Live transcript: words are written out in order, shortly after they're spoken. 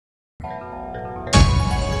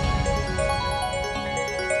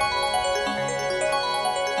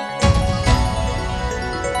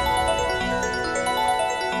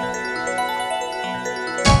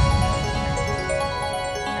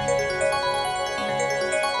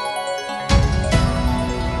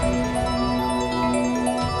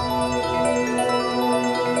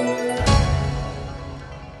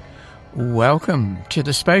Welcome to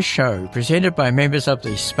the Space Show, presented by members of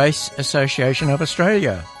the Space Association of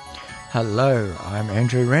Australia. Hello, I'm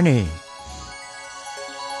Andrew Rennie.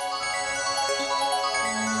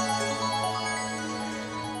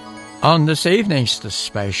 On this evening's The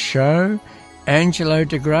Space Show, Angelo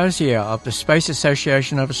de Grazia of the Space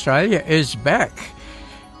Association of Australia is back.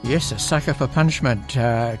 Yes, a sucker for punishment,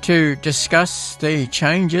 to discuss the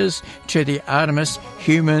changes to the Artemis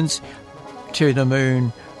Humans to the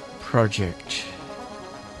Moon project.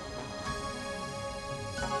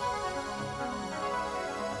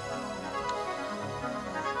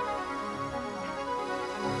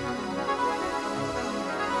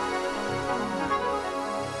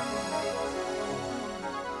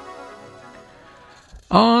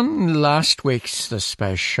 On last week's The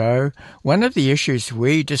Space Show, one of the issues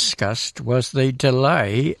we discussed was the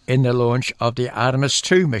delay in the launch of the Artemis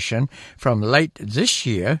 2 mission from late this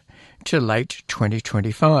year to late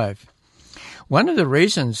 2025. One of the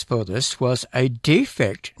reasons for this was a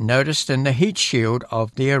defect noticed in the heat shield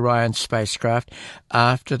of the Orion spacecraft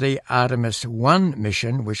after the Artemis 1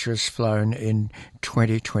 mission, which was flown in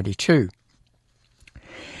 2022.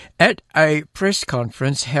 At a press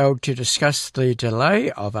conference held to discuss the delay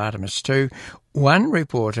of Artemis 2, one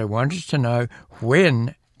reporter wanted to know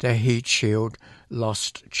when the heat shield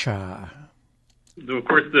lost char. Of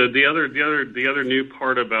course, the other new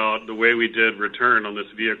part about the way we did return on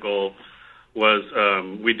this vehicle was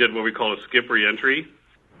we did what we call a skip reentry,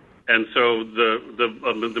 and so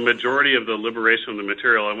the majority of the liberation of the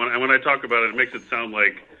material. And when I talk about it, it makes it sound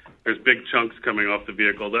like there's big chunks coming off the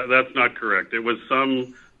vehicle. That's not correct. It was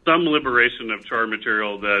some liberation of char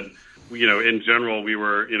material that, in general, we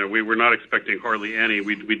were not expecting hardly any.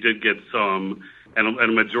 We did get some, and a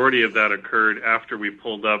majority of that occurred after we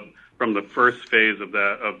pulled up from the first phase of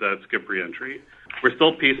that skip reentry. We're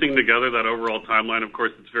still piecing together that overall timeline. Of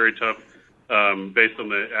course, it's very tough based on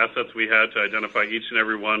the assets we had to identify each and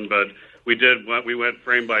every one, but we went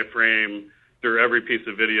frame by frame through every piece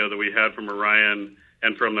of video that we had from Orion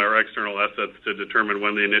and from our external assets to determine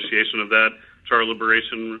when the initiation of that char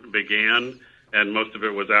liberation began, and most of it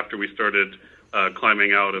was after we started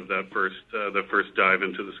climbing out of that the first dive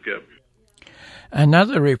into the skip.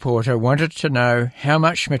 Another reporter wanted to know how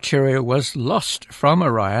much material was lost from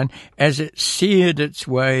Orion as it seared its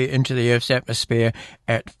way into the Earth's atmosphere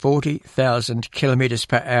at 40,000 kilometres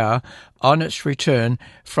per hour on its return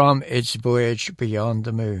from its voyage beyond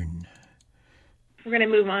the Moon. We're going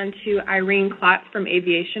to move on to Irene Klotz from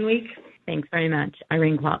Aviation Week. Thanks very much.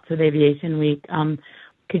 Irene Klotz with Aviation Week.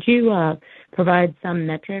 Could you provide some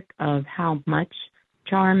metric of how much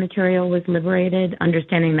char material was liberated,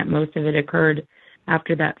 understanding that most of it occurred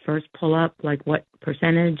after that first pull-up, like what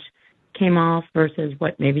percentage came off versus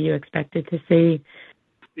what maybe you expected to see?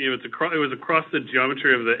 It was across the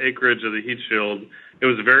geometry of the acreage of the heat shield. It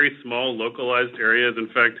was very small, localized areas. In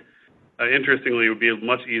fact, interestingly, it would be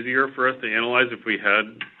much easier for us to analyze if we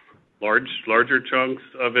had larger chunks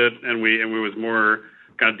of it, and we was more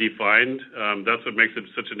kind of defined. That's what makes it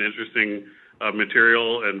such an interesting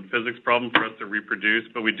material and physics problem for us to reproduce.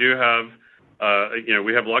 But we do have,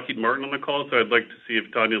 we have Lockheed Martin on the call, so I'd like to see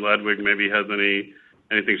if Tanya Ladwig maybe has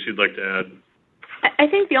anything she'd like to add. I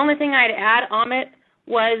think the only thing I'd add, Amit,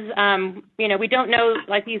 was, we don't know,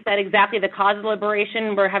 like you said, exactly the cause of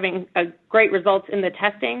liberation. We're having great results in the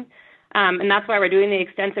testing, and that's why we're doing the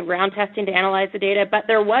extensive ground testing to analyze the data. But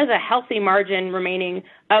there was a healthy margin remaining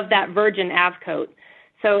of that virgin avcoat.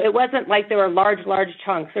 So it wasn't like there were large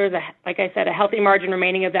chunks. There was, like I said, a healthy margin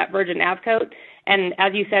remaining of that virgin avcoat. And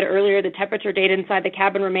as you said earlier, the temperature data inside the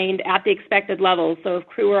cabin remained at the expected levels. So if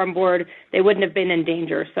crew were on board, they wouldn't have been in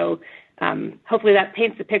danger. So hopefully that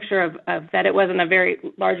paints the picture of that it wasn't a very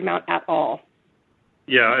large amount at all.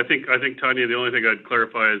 Yeah, I think Tanya, the only thing I'd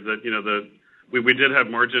clarify is that we did have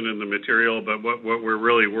margin in the material, but what we're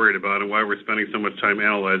really worried about and why we're spending so much time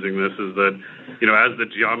analyzing this is that, as the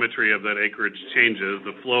geometry of that acreage changes,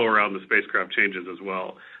 the flow around the spacecraft changes as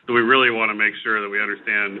well. So we really want to make sure that we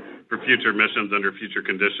understand for future missions under future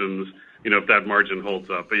conditions, if that margin holds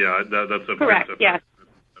up. But yeah, that's a correct. Yes.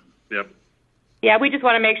 Yep. Yeah, we just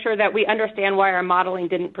want to make sure that we understand why our modeling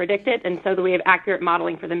didn't predict it, and so that we have accurate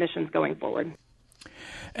modeling for the missions going forward.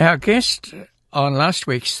 Our guest on last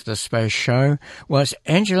week's The Space Show was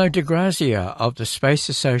Angelo de Grazia of the Space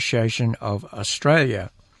Association of Australia.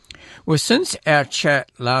 Well, since our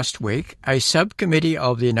chat last week, a subcommittee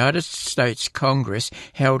of the United States Congress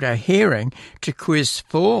held a hearing to quiz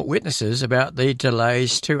 4 witnesses about the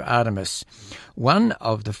delays to Artemis. One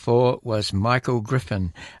of the 4 was Michael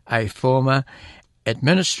Griffin, a former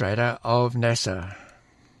administrator of NASA.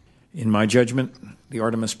 In my judgment, the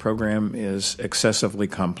Artemis program is excessively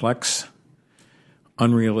complex.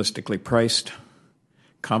 unrealistically priced,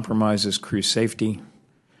 compromises crew safety,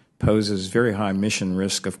 poses very high mission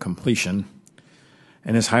risk of completion,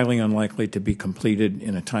 and is highly unlikely to be completed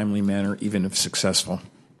in a timely manner, even if successful.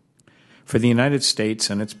 For the United States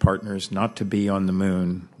and its partners not to be on the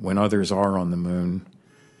moon when others are on the moon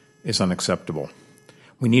is unacceptable.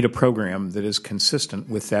 We need a program that is consistent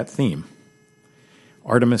with that theme.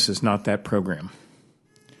 Artemis is not that program.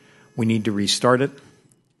 We need to restart it,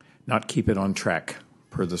 not keep it on track,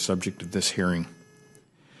 per the subject of this hearing.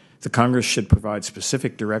 The Congress should provide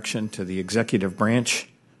specific direction to the executive branch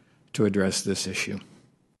to address this issue.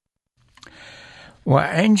 Well,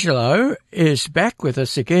 Angelo is back with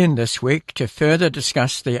us again this week to further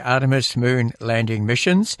discuss the Artemis moon landing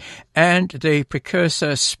missions and the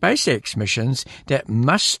precursor SpaceX missions that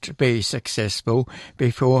must be successful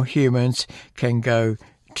before humans can go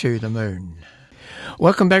to the moon.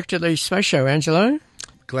 Welcome back to the Space Show, Angelo.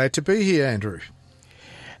 Glad to be here, Andrew.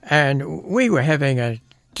 And we were having a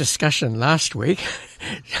discussion last week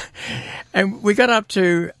and we got up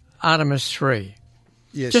to Artemis 3.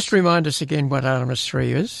 Yes. Just remind us again what Artemis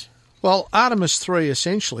 3 is. Well, Artemis 3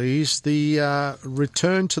 essentially is the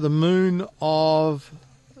return to the moon of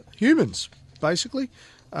humans, basically.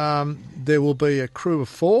 There will be a crew of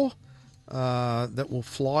 4 that will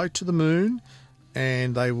fly to the moon,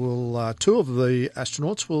 and they will 2 of the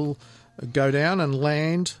astronauts will go down and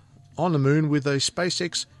land on the moon with a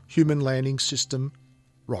SpaceX Human Landing System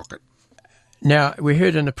rocket. Now, we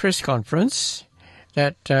heard in the press conference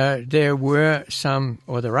that there were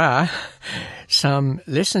there are some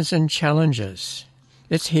lessons and challenges.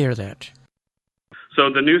 Let's hear that. So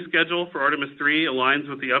the new schedule for Artemis 3 aligns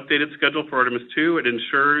with the updated schedule for Artemis 2. It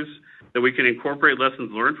ensures that we can incorporate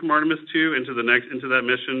lessons learned from Artemis 2 into that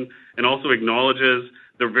mission, and also acknowledges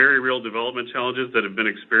the very real development challenges that have been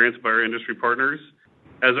experienced by our industry partners.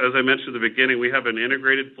 As I mentioned at the beginning, we have an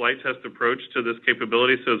integrated flight test approach to this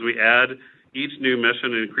capability. So as we add each new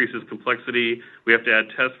mission, it increases complexity. We have to add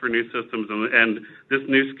tests for new systems, and this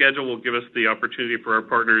new schedule will give us the opportunity for our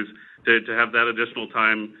partners to have that additional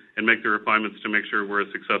time and make the refinements to make sure we're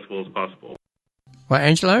as successful as possible. Well,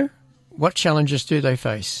 Angelo, what challenges do they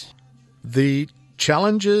face? The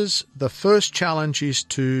first challenge is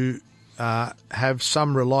to have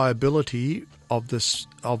some reliability of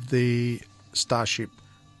the Starship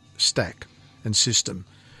stack and system.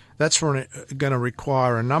 That's going to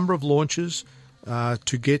require a number of launches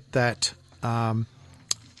to get that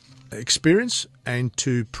experience and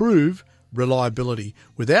to prove reliability.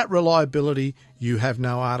 Without reliability, you have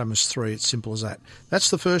no Artemis 3. It's simple as that.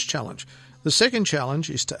 That's the first challenge. The second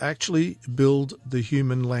challenge is to actually build the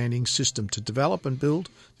human landing system, to develop and build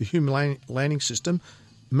the human landing system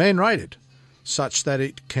man-rated, such that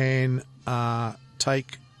it can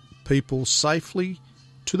take people safely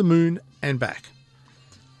to the moon and back.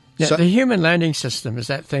 Yeah, so, the human landing system is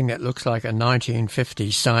that thing that looks like a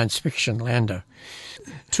 1950s science fiction lander.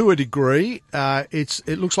 To a degree, it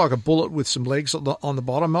looks like a bullet with some legs on the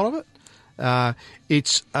bottom of it.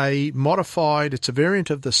 It's a variant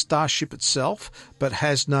of the Starship itself, but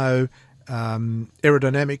has no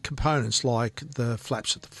aerodynamic components like the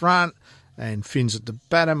flaps at the front and fins at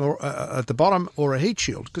the bottom, or a heat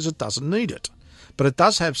shield, because it doesn't need it. But it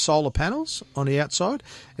does have solar panels on the outside.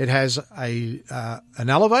 It has an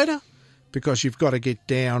elevator, because you've got to get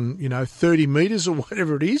down, 30 metres or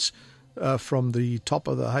whatever it is, from the top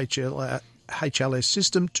of the HLS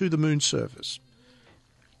system to the moon surface.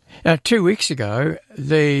 Now, 2 weeks ago,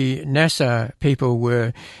 the NASA people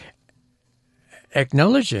were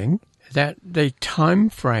acknowledging that the time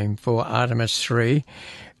frame for Artemis 3,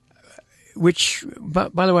 which,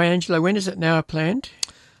 by the way, Angelo, when is it now planned?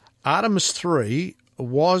 Artemis 3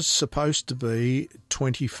 was supposed to be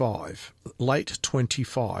late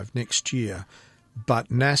 25 next year, but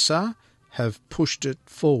NASA have pushed it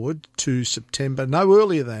forward to September, no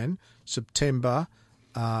earlier than September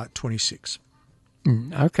 26.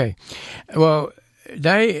 Okay. Well,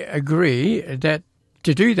 they agree that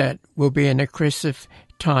to do that will be an aggressive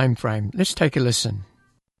time frame. Let's take a listen.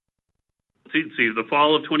 See, the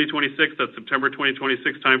fall of 2026, that September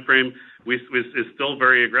 2026 timeframe, is still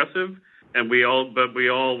very aggressive, and we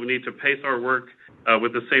all need to pace our work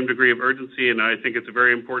with the same degree of urgency. And I think it's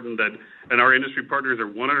very important and our industry partners are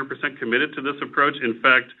 100% committed to this approach. In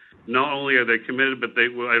fact, not only are they committed, but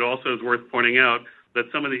it also is worth pointing out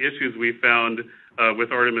that some of the issues we found with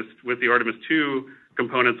the Artemis 2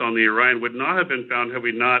 components on the Orion would not have been found had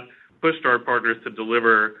we not pushed our partners to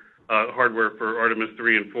deliver hardware for Artemis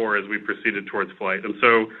 3 and 4 as we proceeded towards flight. And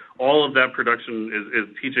so all of that production is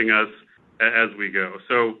teaching us as we go.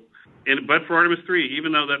 But for Artemis 3,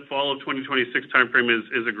 even though that fall of 2026 timeframe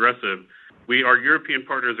is aggressive, Our European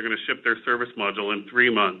partners are going to ship their service module in 3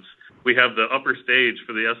 months. We have the upper stage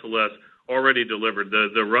for the SLS already delivered.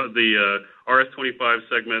 The RS-25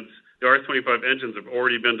 segments, the RS-25 engines have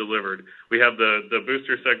already been delivered. We have the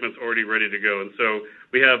booster segments already ready to go. And so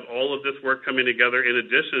we have all of this work coming together. In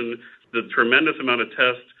addition, the tremendous amount of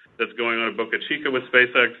tests that's going on at Boca Chica with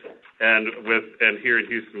SpaceX and here in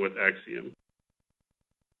Houston with Axiom.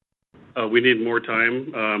 We need more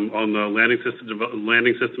time on the landing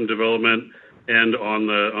system development and on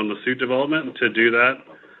the suit development to do that.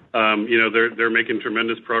 They're making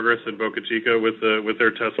tremendous progress at Boca Chica with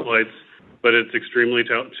their test flights, but it's extremely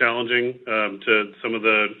challenging to some of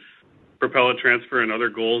the propellant transfer and other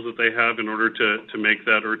goals that they have in order to make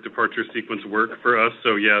that Earth departure sequence work for us.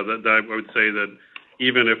 So yeah, that I would say that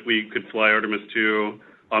even if we could fly Artemis 2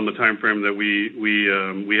 on the time frame that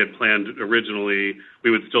we had planned originally,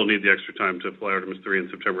 we would still need the extra time to fly Artemis 3 in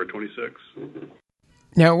September 26.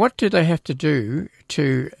 Now, what do they have to do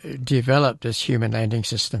to develop this human landing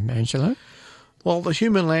system, Angelo? Well, the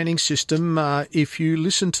human landing system, if you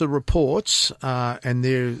listen to reports, and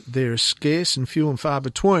they're scarce and few and far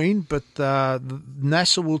between, but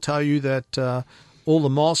NASA will tell you that all the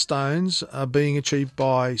milestones are being achieved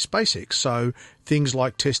by SpaceX. So things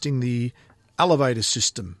like testing the elevator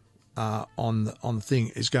system on the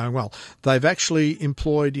thing is going well. They've actually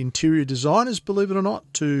employed interior designers, believe it or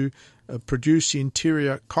not, to produce the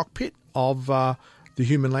interior cockpit of the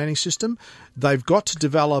human landing system. They've got to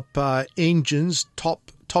develop engines,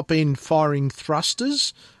 top-end firing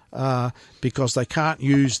thrusters, because they can't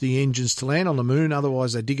use the engines to land on the moon,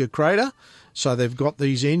 otherwise they dig a crater. So they've got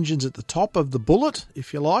these engines at the top of the bullet,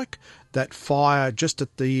 if you like, that fire just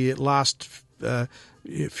at the last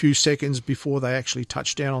few seconds before they actually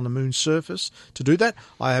touch down on the moon's surface to do that.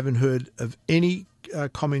 I haven't heard of any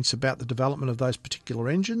comments about the development of those particular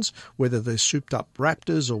engines, whether they're souped up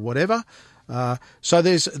Raptors or whatever. So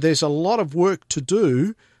there's a lot of work to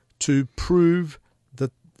do to prove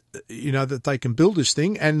that that they can build this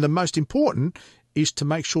thing, and the most important is to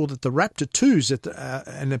make sure that the Raptor 2s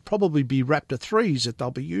and there'll probably be Raptor 3s that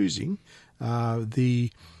they'll be using,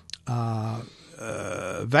 the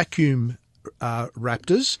vacuum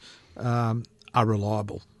Raptors are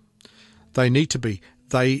reliable. They need to be.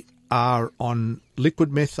 They are on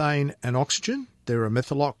liquid methane and oxygen. They're a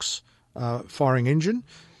Methalox firing engine,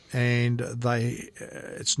 and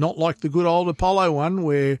it's not like the good old Apollo one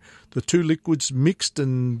where the two liquids mixed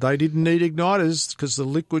and they didn't need igniters because the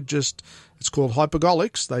liquid it's called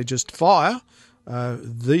hypergolics. They just fire.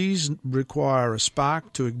 These require a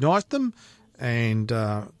spark to ignite them, and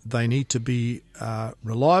they need to be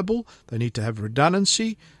reliable. They need to have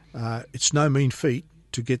redundancy. It's no mean feat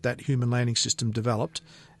to get that human landing system developed.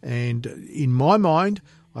 And in my mind,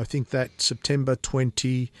 I think that September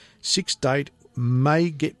 26 date may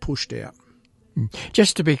get pushed out.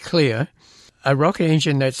 Just to be clear, a rocket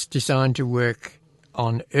engine that's designed to work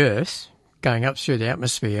on Earth, going up through the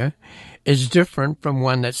atmosphere, is different from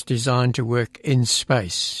one that's designed to work in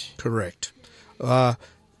space. Correct.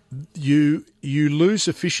 You lose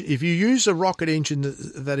efficiency if you use a rocket engine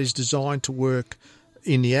that is designed to work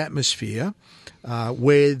in the atmosphere,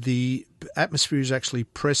 where the atmosphere is actually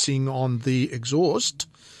pressing on the exhaust.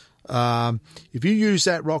 If you use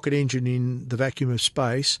that rocket engine in the vacuum of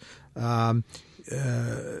space,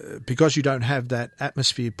 because you don't have that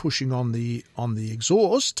atmosphere pushing on the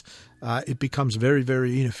exhaust, it becomes very,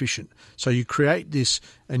 very inefficient. So you create this,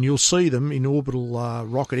 and you'll see them in orbital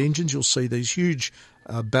rocket engines. You'll see these huge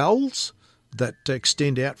bells that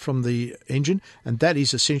extend out from the engine, and that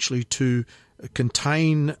is essentially to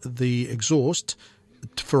contain the exhaust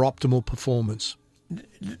for optimal performance.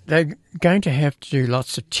 They're going to have to do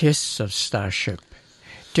lots of tests of Starship.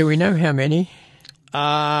 Do we know how many?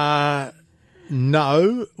 No,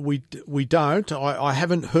 we don't. I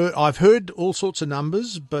haven't heard. I've heard all sorts of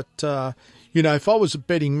numbers, but if I was a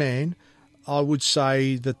betting man, I would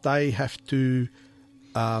say that they have to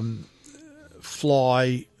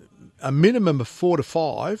fly a minimum of 4 to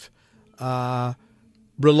 5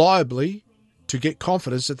 reliably to get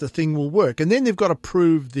confidence that the thing will work. And then they've got to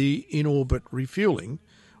prove the in-orbit refueling,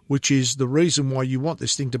 which is the reason why you want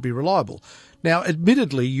this thing to be reliable. Now,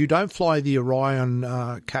 admittedly, you don't fly the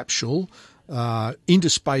Orion capsule into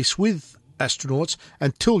space with astronauts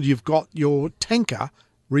until you've got your tanker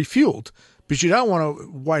refueled, because you don't want to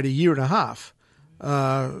wait a year and a half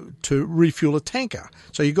to refuel a tanker.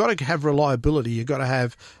 So you've got to have reliability. You've got to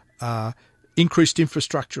have increased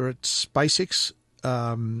infrastructure at SpaceX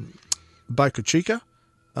Boca Chica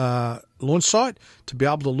launch site to be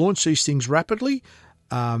able to launch these things rapidly.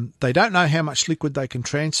 They don't know how much liquid they can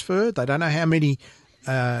transfer. They don't know how many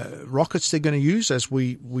rockets they're going to use, as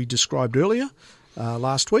we described earlier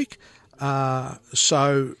last week.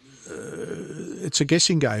 So it's a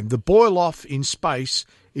guessing game. The boil-off in space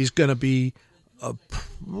is going to be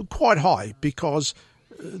quite high because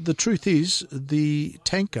the truth is the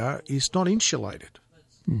tanker is not insulated.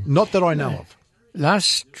 Not that I know of.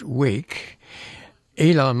 Last week,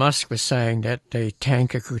 Elon Musk was saying that the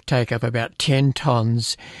tanker could take up about 10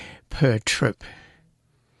 tons per trip.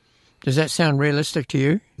 Does that sound realistic to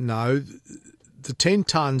you? No. The 10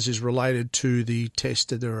 tons is related to the test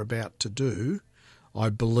that they're about to do. I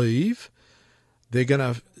believe they're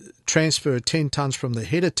going to transfer 10 tons from the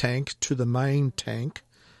header tank to the main tank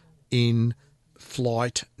in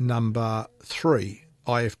flight number 3,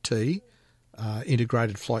 IFT,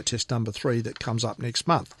 integrated flight test number 3, that comes up next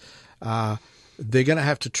month. They're going to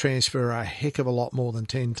have to transfer a heck of a lot more than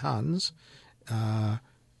 10 tons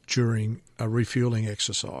during a refueling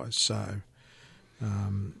exercise. So,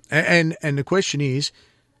 and the question is,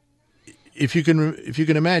 if you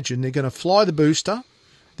can imagine, they're going to fly the booster,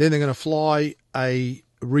 then they're going to fly a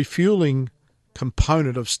refueling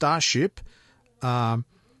component of Starship.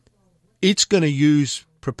 It's going to use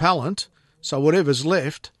propellant, so whatever's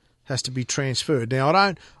left has to be transferred.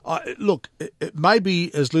 Now, look, it may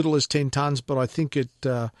be as little as 10 tons, but I think it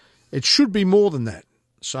should be more than that.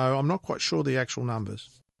 So I'm not quite sure the actual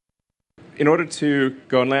numbers. In order to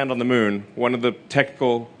go and land on the moon, one of the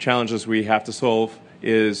technical challenges we have to solve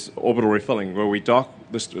is orbital refilling, where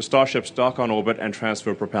the starships dock on orbit and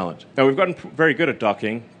transfer propellant. Now, we've gotten very good at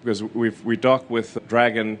docking because we dock with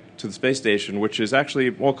Dragon to the space station, which is actually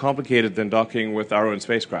more complicated than docking with our own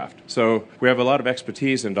spacecraft. So we have a lot of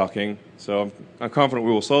expertise in docking, so I'm confident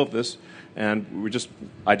we will solve this, and we just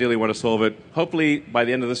ideally want to solve it hopefully by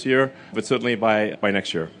the end of this year, but certainly by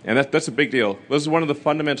next year. And that's a big deal. This is one of the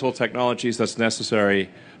fundamental technologies that's necessary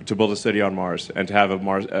to build a city on Mars and to have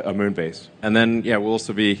a moon base. And then, we'll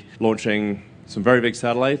also be launching some very big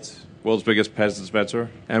satellites, world's biggest Pez dispenser.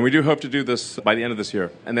 And we do hope to do this by the end of this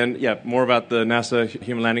year. And then, more about the NASA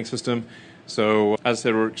Human Landing System. So, as I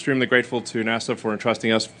said, we're extremely grateful to NASA for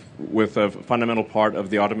entrusting us with a fundamental part of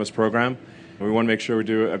the Artemis program. We want to make sure we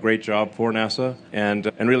do a great job for NASA.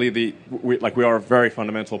 And really, we are a very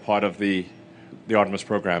fundamental part of the Artemis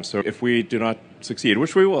program. So if we do not succeed,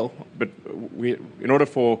 which we will, but in order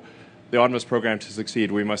for the Artemis program to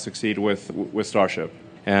succeed, we must succeed with Starship.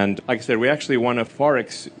 And like I said, we actually want to far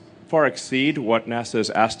exceed what NASA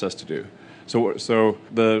has asked us to do. So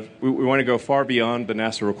we want to go far beyond the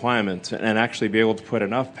NASA requirements and actually be able to put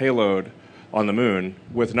enough payload on the moon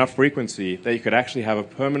with enough frequency that you could actually have a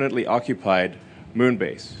permanently occupied moon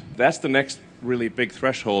base. That's the next really big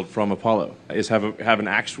threshold from Apollo, is have an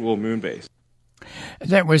actual moon base.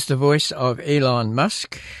 That was the voice of Elon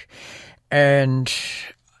Musk. And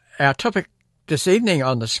our topic this evening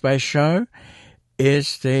on the Space Show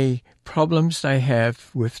is the problems they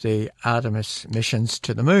have with the Artemis missions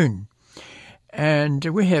to the moon. And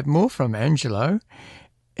we have more from Angelo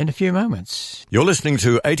in a few moments. You're listening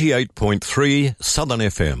to 88.3 Southern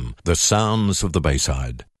FM, the sounds of the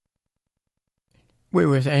Bayside. We're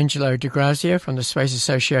with Angelo de Grazia from the Space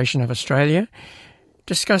Association of Australia,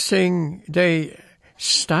 discussing the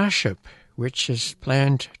Starship, which is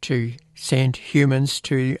planned to send humans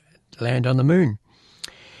to land on the moon.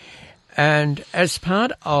 And as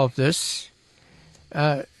part of this,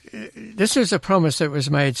 this was a promise that was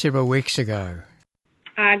made several weeks ago.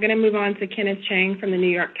 I'm going to move on to Kenneth Chang from the New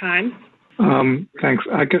York Times. Thanks.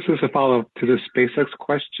 I guess as a follow-up to the SpaceX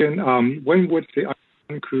question, when would the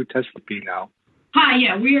uncrewed test be now?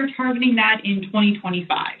 Hi, we are targeting that in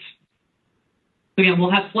 2025. So again,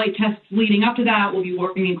 we'll have flight tests leading up to that. We'll be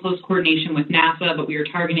working in close coordination with NASA, but we are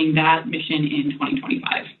targeting that mission in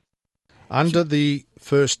 2025. Under the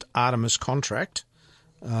first Artemis contract,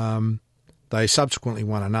 they subsequently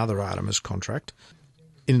won another Artemis contract.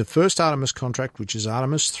 In the first Artemis contract, which is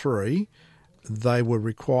Artemis 3, they were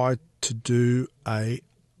required to do a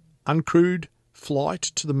uncrewed flight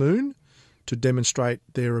to the moon to demonstrate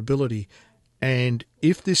their ability. And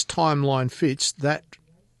if this timeline fits, that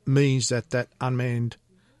means that unmanned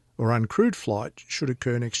or uncrewed flight should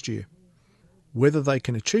occur next year. Whether they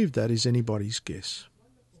can achieve that is anybody's guess.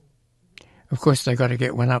 Of course, they've got to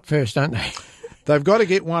get one up first, don't they? They've got to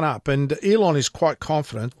get one up, and Elon is quite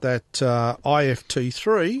confident that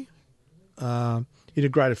IFT3,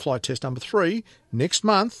 Integrated Flight Test number 3, next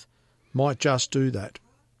month might just do that,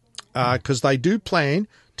 because they do plan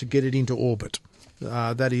to get it into orbit.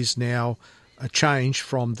 That is now a change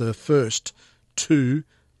from the first two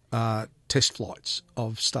test flights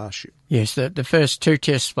of Starship. Yes, the first two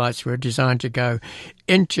test flights were designed to go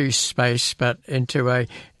into space, but into a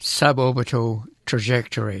suborbital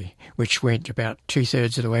trajectory, which went about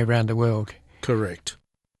 2/3 of the way around the world. Correct.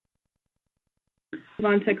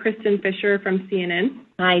 Move on to Kristen Fisher from CNN.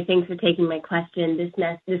 Hi, thanks for taking my question. This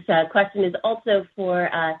question is also for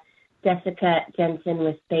Jessica Jensen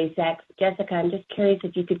with SpaceX. Jessica, I'm just curious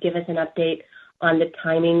if you could give us an update on the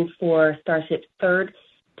timing for Starship's third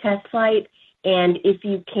test flight, and if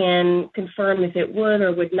you can confirm if it would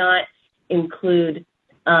or would not include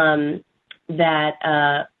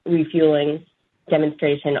that refueling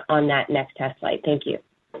demonstration on that next test flight. Thank you.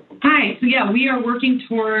 Hi. So, yeah, we are working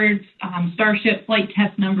towards Starship Flight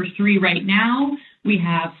Test number 3 right now. We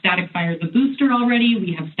have static fired the booster already.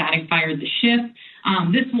 We have static fired the ship.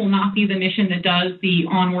 This will not be the mission that does the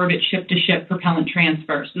on-orbit ship-to-ship propellant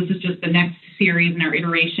transfer. So this is just the next series in our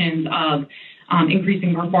iterations of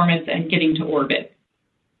increasing performance and getting to orbit.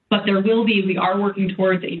 But we are working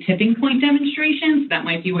towards a tipping point demonstration. So that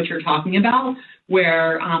might be what you're talking about,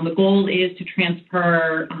 where the goal is to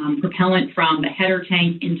transfer propellant from the header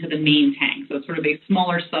tank into the main tank. So it's sort of a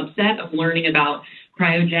smaller subset of learning about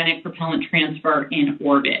cryogenic propellant transfer in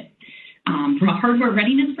orbit. From a hardware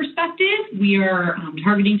readiness perspective, we are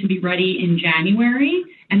targeting to be ready in January.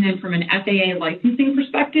 And then from an FAA licensing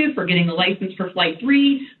perspective, for getting the license for Flight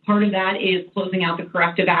 3, part of that is closing out the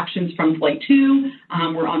corrective actions from Flight 2.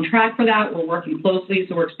 We're on track for that. We're working closely,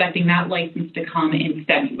 so we're expecting that license to come in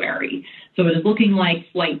February. So it is looking like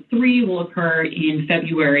Flight 3 will occur in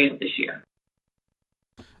February of this year.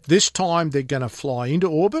 This time they're going to fly into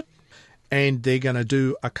orbit, and they're going to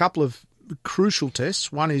do a couple of crucial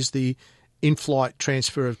tests. One is the in-flight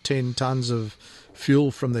transfer of 10 tonnes of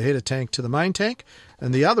fuel from the header tank to the main tank.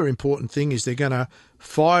 And the other important thing is they're going to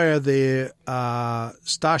fire their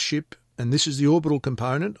Starship, and this is the orbital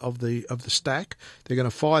component of the stack. They're going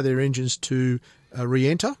to fire their engines to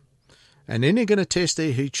re-enter, and then they're going to test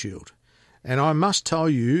their heat shield. And I must tell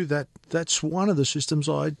you that that's one of the systems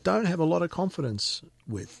I don't have a lot of confidence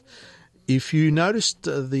with. If you noticed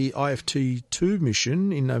the IFT-2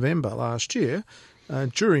 mission in November last year,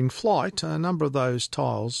 during flight, a number of those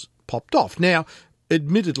tiles popped off. Now,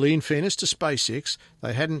 admittedly, in fairness to SpaceX,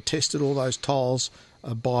 they hadn't tested all those tiles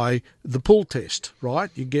by the pull test, right?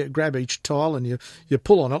 You grab each tile and you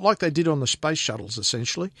pull on it, like they did on the space shuttles,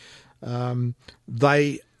 essentially. On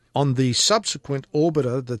the subsequent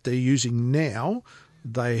orbiter that they're using now,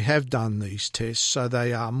 they have done these tests, so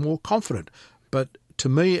they are more confident. But to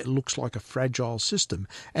me, it looks like a fragile system.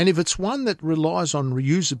 And if it's one that relies on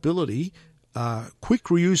reusability, quick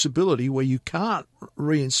reusability, where you can't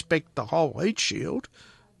re-inspect the whole heat shield,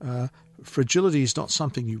 fragility is not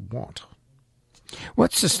something you want.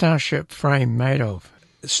 What's the Starship frame made of?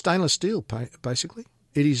 Stainless steel, basically.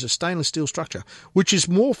 It is a stainless steel structure, which is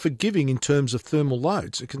more forgiving in terms of thermal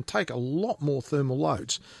loads. It can take a lot more thermal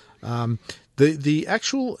loads. The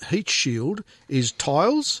actual heat shield is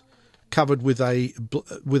tiles covered with a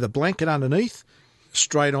blanket underneath,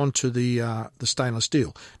 straight onto the stainless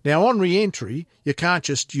steel. Now, on re-entry, you can't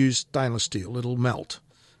just use stainless steel; it'll melt.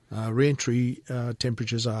 Re-entry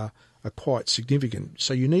temperatures are quite significant,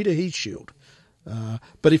 so you need a heat shield.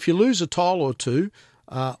 But if you lose a tile or two,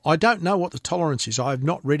 I don't know what the tolerance is. I have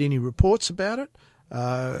not read any reports about it.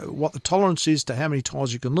 What the tolerance is to how many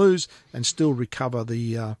tiles you can lose and still recover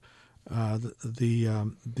the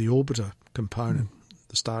orbiter component,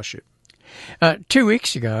 the Starship. 2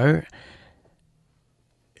 weeks ago,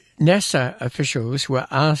 NASA officials were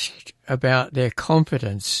asked about their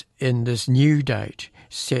confidence in this new date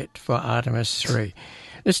set for Artemis 3.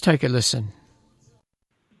 Let's take a listen.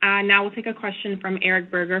 Now we'll take a question from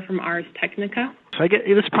Eric Berger from Ars Technica. So this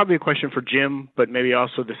is probably a question for Jim, but maybe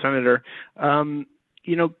also the Senator. Can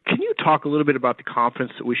you talk a little bit about the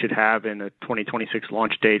confidence that we should have in a 2026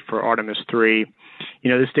 launch date for Artemis 3?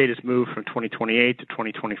 This date has moved from 2028 to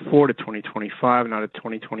 2024 to 2025, now to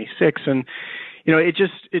 2026. And,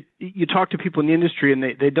 you talk to people in the industry and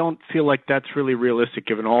they don't feel like that's really realistic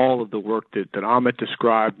given all of the work that Amit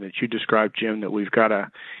described and that you described, Jim, that we've got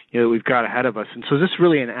ahead of us. And so is this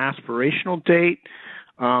really an aspirational date?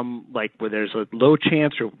 Where there's a low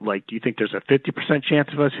chance, or do you think there's a 50% chance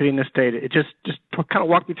of us hitting this date? It just kind of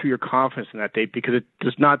walk me through your confidence in that date, because it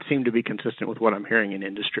does not seem to be consistent with what I'm hearing in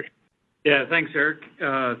industry. Yeah, thanks, Eric.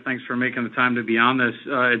 Thanks for making the time to be on this.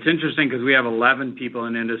 It's interesting because we have 11 people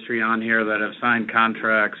in industry on here that have signed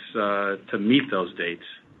contracts to meet those dates.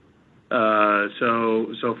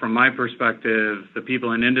 So from my perspective, the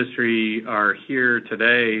people in industry are here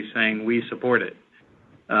today saying we support it.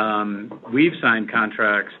 We've signed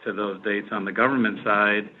contracts to those dates on the government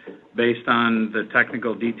side based on the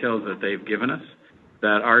technical details that they've given us,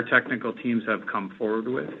 that our technical teams have come forward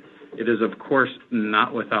with. It is, of course,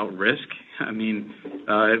 not without risk. I mean,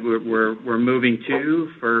 we're moving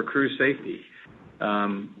 2 for crew safety.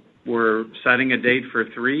 We're setting a date for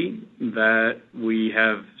 3 that we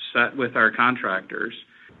have set with our contractors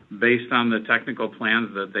based on the technical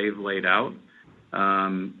plans that they've laid out.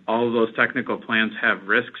 All of those technical plans have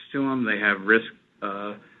risks to them. They have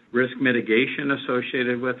risk mitigation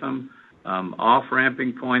associated with them,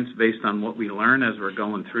 off-ramping points based on what we learn as we're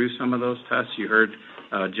going through some of those tests. You heard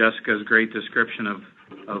Jessica's great description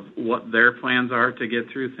of what their plans are to get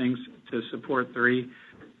through things to support 3.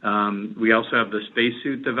 We also have the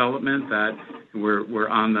spacesuit development that we're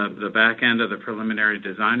on the back end of the preliminary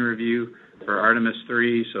design review for Artemis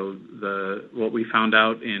 3. So what we found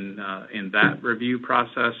out in that review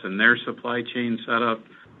process and their supply chain setup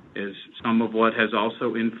is some of what has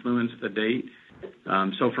also influenced the date.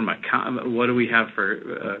 So from what do we have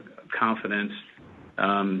for confidence?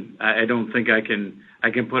 I don't think I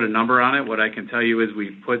can put a number on it. What I can tell you is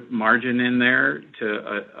we've put margin in there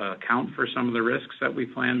to account for some of the risks that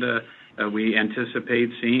we anticipate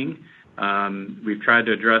seeing. We've tried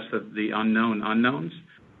to address the unknown unknowns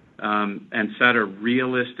and set a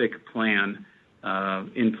realistic plan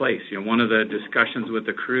in place. One of the discussions with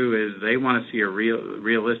the crew is they want to see a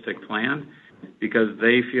realistic plan because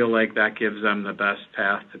they feel like that gives them the best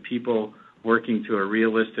path to people working to a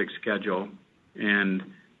realistic schedule, and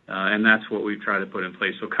that's what we've tried to put in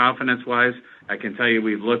place. So confidence-wise, I can tell you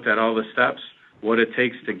we've looked at all the steps, what it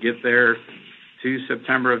takes to get there to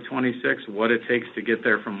September of 26, what it takes to get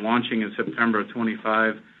there from launching in September of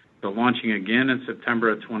 25 to launching again in September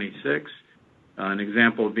of 26. An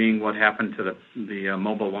example being what happened to the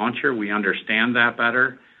mobile launcher. We understand that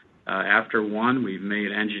better. After 1, we've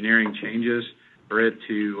made engineering changes for it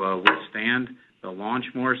to withstand the launch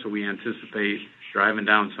more, so we anticipate driving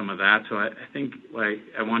down some of that. So I think what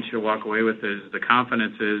I want you to walk away with is the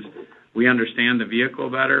confidence is we understand the vehicle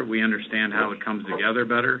better, we understand how it comes together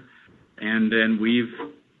better, and then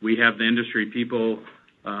we have the industry people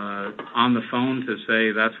on the phone to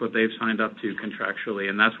say that's what they've signed up to contractually,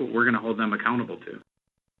 and that's what we're going to hold them accountable to.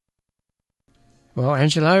 Well,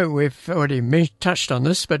 Angelo, we've already touched on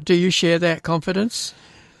this, but do you share that confidence?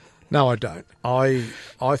 No, I don't. I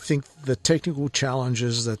think the technical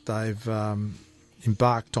challenges that they've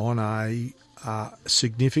embarked on are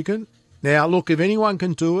significant. Now, look, if anyone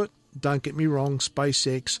can do it, don't get me wrong,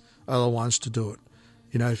 SpaceX are the ones to do it.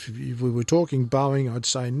 If we were talking Boeing, I'd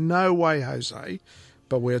say, no way, Jose,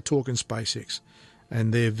 but we're talking SpaceX.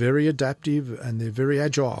 And they're very adaptive and they're very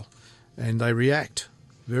agile and they react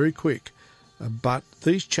very quick. But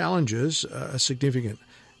these challenges are significant.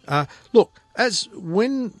 Look, as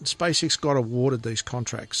when SpaceX got awarded these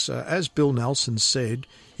contracts, as Bill Nelson said,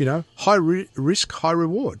 high risk, high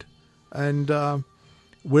reward, and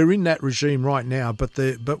we're in that regime right now. But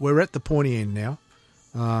we're at the pointy end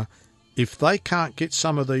now. If they can't get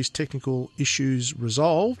some of these technical issues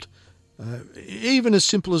resolved, even as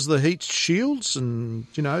simple as the heat shields and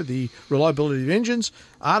the reliability of engines,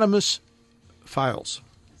 Artemis fails.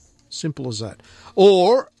 Simple as that.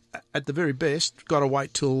 Or, at the very best, got to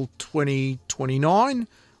wait till 2029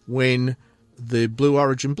 when the Blue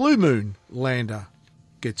Origin Blue Moon lander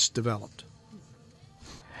gets developed.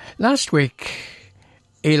 Last week,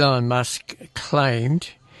 Elon Musk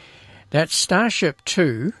claimed that Starship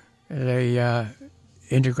 2, the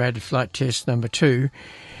integrated flight test number 2,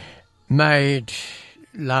 made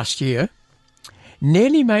last year,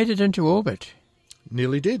 nearly made it into orbit.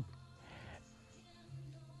 Nearly did.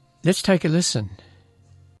 Let's take a listen.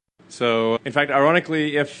 So, in fact,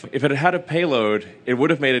 ironically, if it had had a payload, it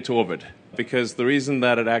would have made it to orbit. Because the reason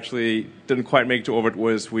that it actually didn't quite make it to orbit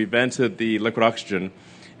was we vented the liquid oxygen,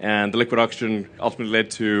 and the liquid oxygen ultimately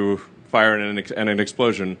led to fire and an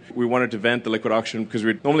explosion. We wanted to vent the liquid oxygen because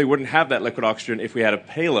we normally wouldn't have that liquid oxygen if we had a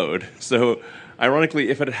payload. So, ironically,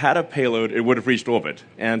 if it had a payload, it would have reached orbit.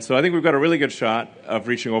 And so I think we've got a really good shot of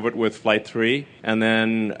reaching orbit with Flight 3 and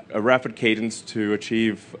then a rapid cadence to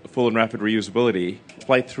achieve full and rapid reusability.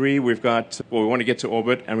 Flight 3, we want to get to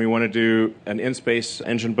orbit and we want to do an in-space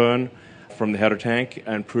engine burn from the header tank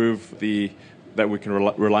and prove that we can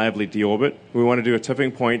reliably deorbit. We want to do a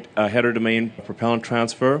tipping point header domain propellant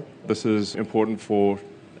transfer. This is important for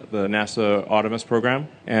the NASA Artemis program.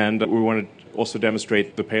 And we want to also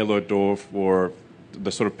demonstrate the payload door for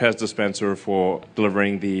the sort of PEZ dispenser for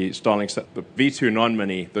delivering the Starlink, the V2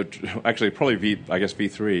 non-mini, actually probably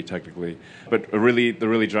V3 technically, but the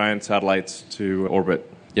really giant satellites to orbit.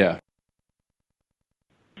 Yeah.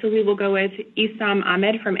 So we will go with Isam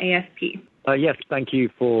Ahmed from AFP. Yes, thank you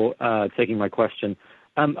for taking my question.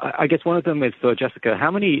 I guess one of them is for Jessica.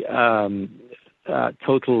 How many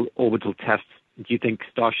total orbital tests do you think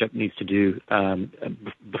Starship needs to do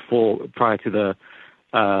prior to the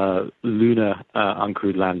lunar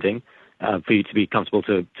uncrewed landing for you to be comfortable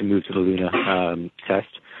to move to the lunar test?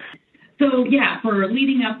 So yeah, for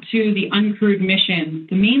leading up to the uncrewed mission,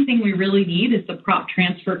 the main thing we really need is the prop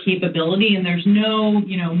transfer capability, and there's no,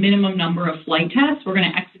 minimum number of flight tests. We're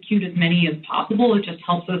going to execute as many as possible. It just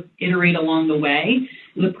helps us iterate along the way.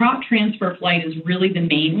 The prop transfer flight is really the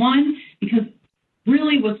main one, because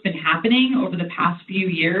really what's been happening over the past few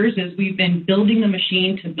years is we've been building the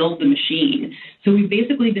machine to build the machine. So we've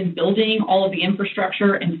basically been building all of the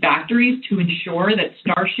infrastructure and factories to ensure that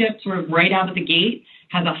Starship, sort of right out of the gate,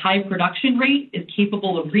 has a high production rate, is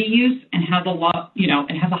capable of reuse, and has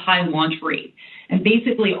a high launch rate. And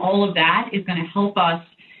basically all of that is going to help us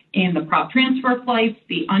in the prop transfer flights,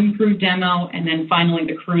 the uncrewed demo, and then finally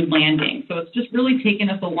the crewed landing. So it's just really taken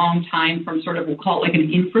us a long time from sort of, we'll call it like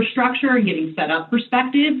an infrastructure, getting set up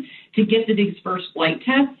perspective, to get to these first flight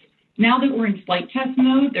tests. Now that we're in flight test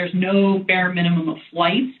mode, there's no bare minimum of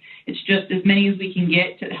flights. It's just as many as we can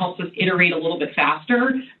get to help us iterate a little bit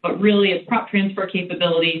faster. But really, it's prop transfer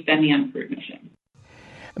capability, then the uncrewed mission.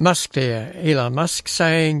 Musk there, Elon Musk,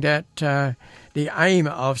 saying that the aim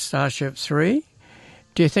of Starship 3,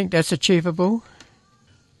 do you think that's achievable?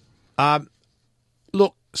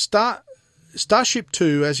 Look, Starship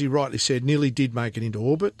 2, as he rightly said, nearly did make it into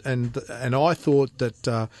orbit, and I thought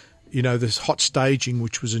that this hot staging,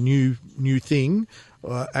 which was a new thing,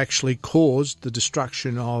 actually caused the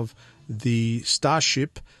destruction of the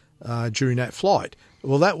Starship during that flight.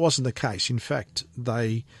 Well, that wasn't the case. In fact,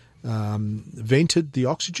 they vented the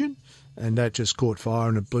oxygen, and that just caught fire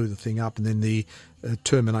and it blew the thing up, and then the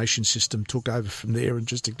termination system took over from there and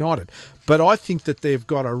just ignited. But I think that they've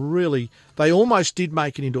got they almost did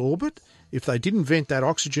make it into orbit. If they didn't vent that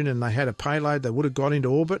oxygen and they had a payload, they would have got into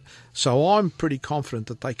orbit. So I'm pretty confident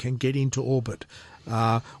that they can get into orbit.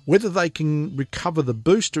 Whether they can recover the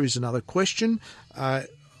booster is another question.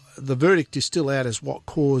 The verdict is still out as what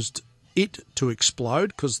caused it to explode,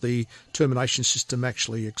 because the termination system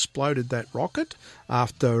actually exploded that rocket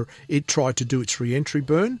after it tried to do its re-entry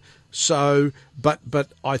burn. So, but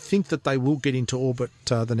I think that they will get into orbit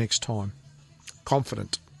the next time.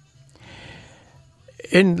 Confident.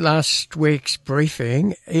 In last week's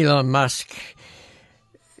briefing, Elon Musk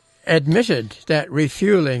admitted that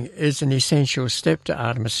refueling is an essential step to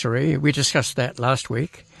Artemis 3. We discussed that last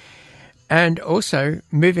week. And also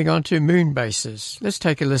moving on to moon bases. Let's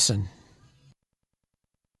take a listen.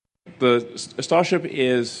 The Starship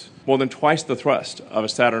is more than twice the thrust of a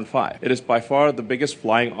Saturn V. It is by far the biggest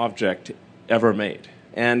flying object ever made.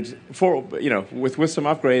 And with some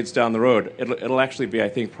upgrades down the road, it'll actually be, I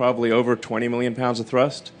think, probably over 20 million pounds of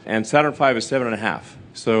thrust. And Saturn V is 7.5.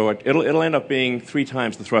 So it'll end up being 3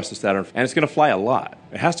 times the thrust of Saturn, and it's going to fly a lot.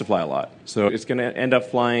 It has to fly a lot. So it's going to end up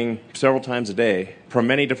flying several times a day from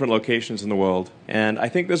many different locations in the world. And I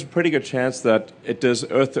think there's a pretty good chance that it does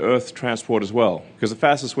Earth-to-Earth transport as well, because the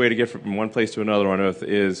fastest way to get from one place to another on Earth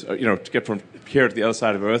is, to get from here to the other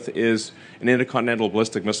side of Earth is an intercontinental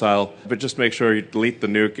ballistic missile. But just make sure you delete the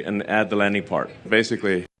nuke and add the landing part,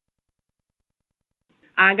 basically.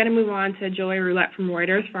 I'm going to move on to Joey Roulette from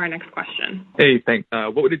Reuters for our next question. Hey, thanks.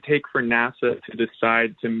 What would it take for NASA to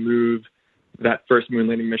decide to move that first moon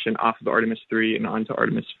landing mission off of Artemis 3 and onto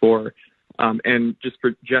Artemis 4? And just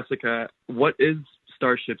for Jessica, what is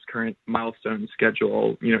Starship's current milestone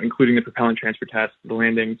schedule, including the propellant transfer test, the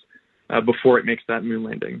landings, before it makes that moon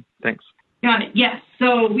landing? Thanks. Got it. Yes.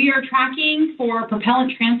 So we are tracking for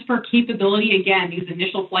propellant transfer capability, again, these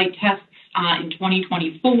initial flight tests in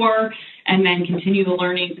 2024, and then continue the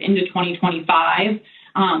learnings into 2025.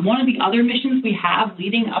 One of the other missions we have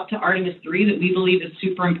leading up to Artemis 3 that we believe is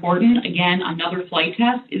super important, again, another flight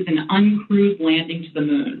test, is an uncrewed landing to the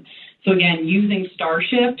moon. So again, using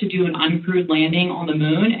Starship to do an uncrewed landing on the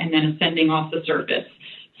moon and then ascending off the surface.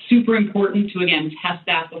 Super important to, again, test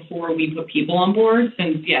that before we put people on board,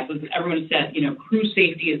 since, yes, as everyone said, crew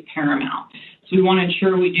safety is paramount. So we want to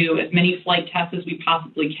ensure we do as many flight tests as we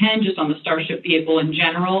possibly can, just on the Starship vehicle in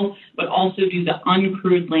general, but also do the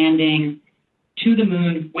uncrewed landing to the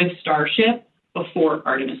moon with Starship before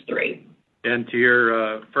Artemis 3. And to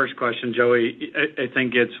your first question, Joey, I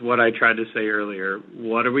think it's what I tried to say earlier.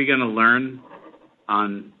 What are we going to learn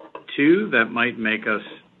on 2 that might make us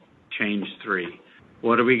change 3?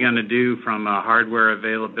 What are we going to do from a hardware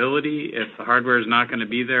availability? If the hardware is not going to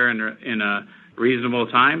be there in a reasonable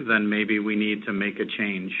time, then maybe we need to make a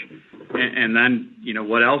change. And then,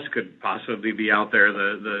 what else could possibly be out there?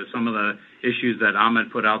 Some of the issues that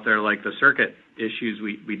Ahmed put out there, like the circuit issues,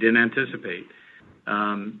 we didn't anticipate.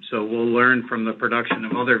 So we'll learn from the production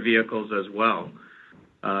of other vehicles as well.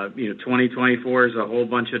 2024 is a whole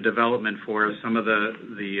bunch of development for us. Some of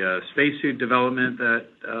the spacesuit development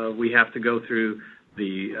that we have to go through,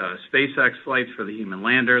 the SpaceX flights for the human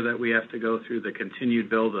lander that we have to go through, the continued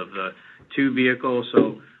build of the 2 vehicles.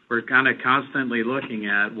 So we're kind of constantly looking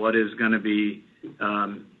at what is going to be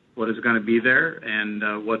there,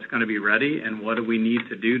 and what's going to be ready, and what do we need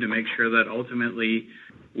to do to make sure that ultimately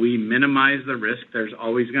we minimize the risk. There's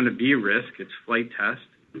always going to be risk. It's flight test.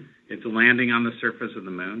 It's landing on the surface of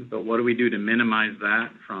the moon. But what do we do to minimize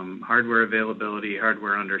that from hardware availability,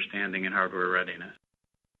 hardware understanding, and hardware readiness?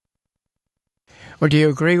 Well, do you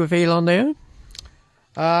agree with Elon there?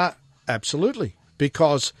 Absolutely,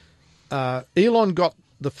 because Elon got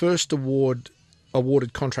the first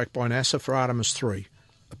awarded contract by NASA for Artemis 3,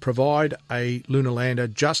 provide a lunar lander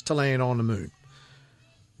just to land on the moon.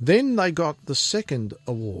 Then they got the second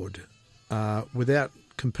award without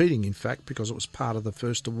competing, in fact, because it was part of the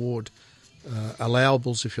first award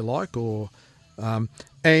allowables, if you like,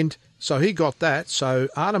 and so he got that. So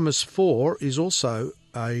Artemis 4 is also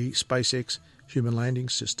a SpaceX human landing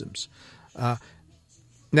systems.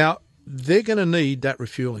 Now, they're going to need that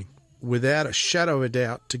refueling without a shadow of a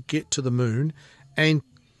doubt to get to the moon, and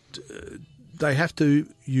they have to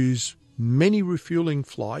use many refueling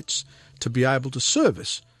flights to be able to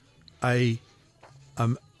service a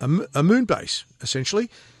moon base, essentially.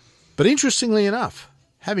 But interestingly enough,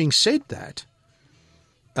 having said that,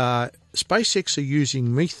 SpaceX are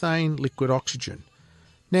using methane liquid oxygen.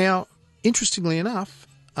 Now, interestingly enough,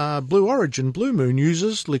 Blue Origin, Blue Moon,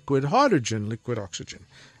 uses liquid hydrogen, liquid oxygen.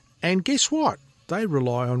 And guess what? They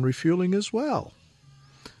rely on refueling as well.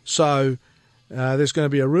 So there's going to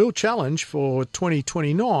be a real challenge for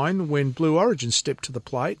 2029 when Blue Origin step to the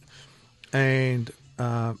plate and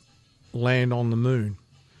land on the moon.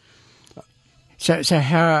 So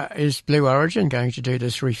how is Blue Origin going to do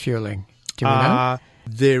this refueling? Do we know?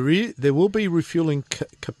 There will be refueling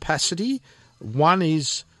capacity. One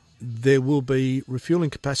is there will be refueling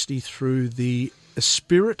capacity through the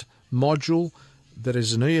Spirit module that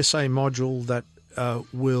is an ESA module that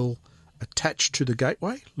will attach to the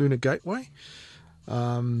gateway, lunar gateway.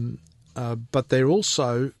 But they're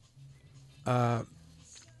also, I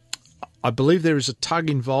believe there is a tug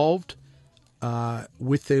involved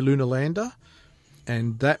with their lunar lander,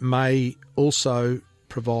 and that may also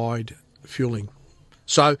provide fueling.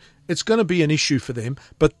 So it's going to be an issue for them,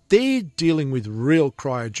 but they're dealing with real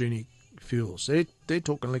cryogenic fuels. They're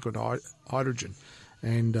talking liquid hydrogen,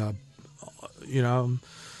 and I'm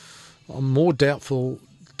more doubtful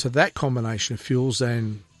to that combination of fuels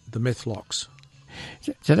than the methlox.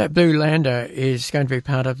 So that Blue Lander is going to be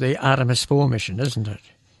part of the Artemis 4 mission, isn't it?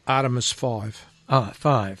 Artemis 5. Oh,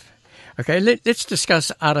 5. Okay, let's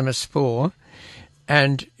discuss Artemis 4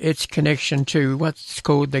 and its connection to what's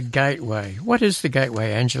called the Gateway. What is the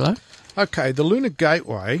Gateway, Angelo? Okay, the Lunar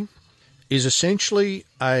Gateway is essentially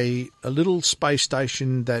a little space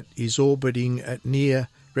station that is orbiting at near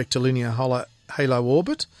rectilinear halo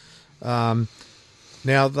orbit. Now,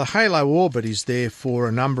 the halo orbit is there for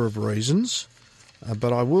a number of reasons,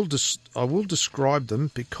 but I will describe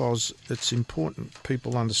them because it's important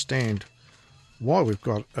people understand why we've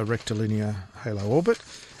got a rectilinear halo orbit.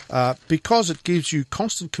 Because it gives you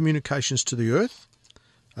constant communications to the Earth.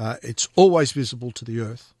 It's always visible to the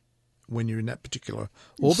Earth when you're in that particular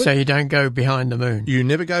orbit. So you don't go behind the moon. You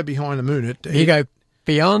never go behind the moon. You go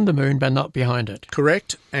beyond the moon, but not behind it.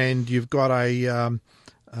 Correct. And you've got an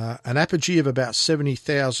apogee of about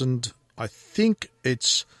 70,000. I think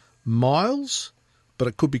it's miles, but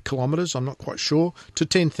it could be kilometres. I'm not quite sure. To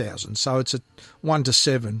 10,000. So it's a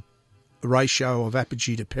 1-to-7 ratio of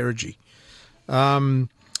apogee to perigee.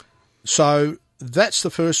 So that's the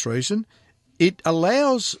first reason. It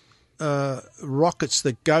allows rockets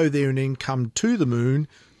that go there and then come to the moon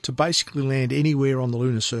to basically land anywhere on the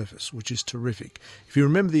lunar surface, which is terrific. If you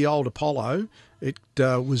remember the old Apollo, it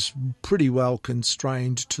was pretty well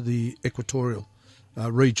constrained to the equatorial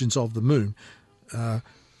regions of the moon.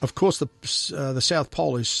 Of course, the South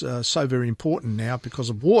Pole is so very important now because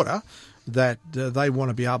of water that they want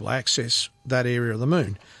to be able to access that area of the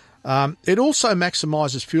moon. It also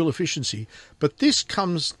maximises fuel efficiency, but this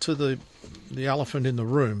comes to the elephant in the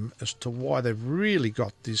room as to why they've really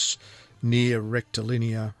got this near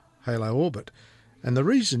rectilinear halo orbit. And the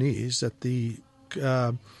reason is that the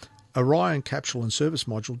Orion capsule and service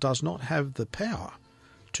module does not have the power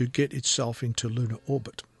to get itself into lunar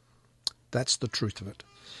orbit. That's the truth of it.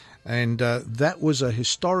 And that was a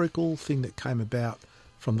historical thing that came about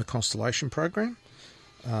from the Constellation program.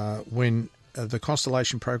 When the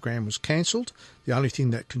Constellation program was cancelled, the only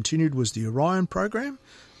thing that continued was the Orion program,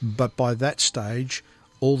 but by that stage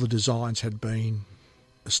all the designs had been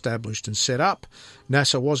established and set up.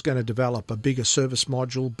 NASA was going to develop a bigger service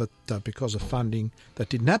module, but because of funding, that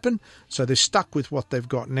didn't happen. So they're stuck with what they've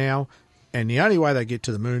got now, and the only way they get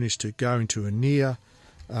to the moon is to go into a near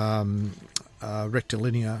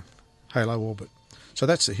rectilinear halo orbit. So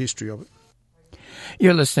that's the history of it.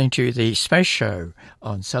 You're listening to the Space Show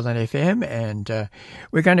on Southern FM, and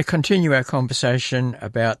we're going to continue our conversation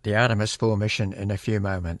about the Artemis 4 mission in a few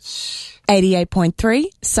moments. 88.3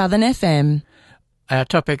 Southern FM. Our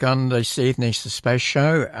topic on this evening's Space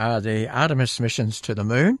Show are the Artemis missions to the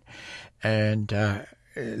moon, and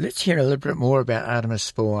let's hear a little bit more about Artemis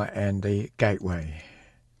 4 and the Gateway.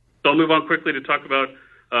 So I'll move on quickly to talk about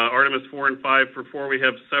Artemis 4 and 5. For 4, we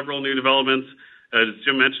have several new developments. As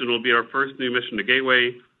Jim mentioned, it will be our first new mission to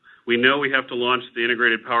Gateway. We know we have to launch the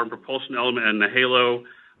integrated power and propulsion element and the halo.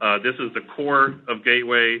 This is the core of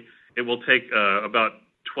Gateway. It will take about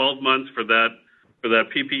 12 months for that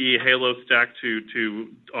PPE halo stack to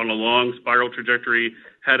on a long spiral trajectory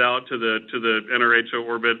head out to the NRHO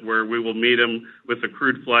orbit, where we will meet them with a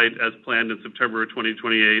crewed flight as planned in September of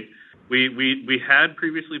 2028. We had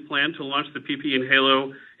previously planned to launch the PPE and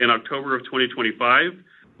halo in October of 2025.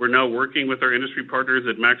 We're now working with our industry partners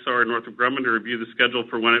at Maxar and Northrop Grumman to review the schedule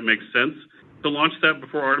for when it makes sense to launch that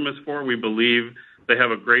before Artemis 4. We believe they have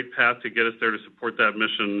a great path to get us there to support that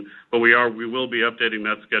mission, but we will be updating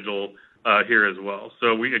that schedule here as well.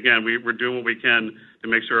 So we're doing what we can to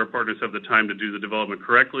make sure our partners have the time to do the development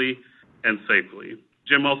correctly and safely.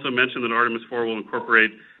 Jim also mentioned that Artemis 4 will incorporate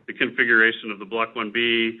the configuration of the Block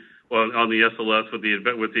 1B on the SLS with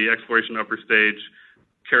the exploration upper stage,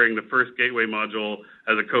 carrying the first Gateway module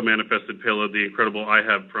as a co-manifested payload, the incredible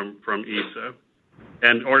IHAB from ESA.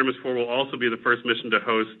 And Artemis 4 will also be the first mission to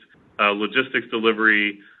host logistics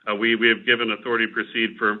delivery. We have given authority to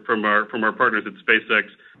proceed from our partners at SpaceX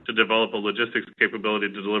to develop a logistics capability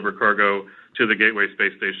to deliver cargo to the Gateway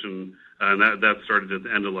space station, and that started at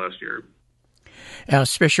the end of last year. Our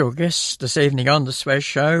special guest this evening on the Space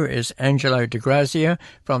Show is Angelo de Grazia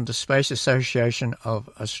from the Space Association of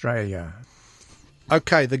Australia.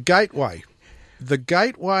 Okay, the Gateway. The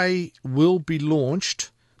Gateway will be launched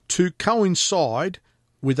to coincide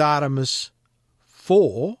with Artemis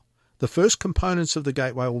 4. The first components of the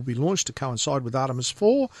Gateway will be launched to coincide with Artemis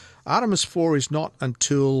 4. Artemis 4 is not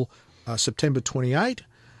until September 28.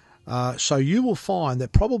 So you will find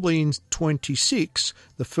that probably in 26,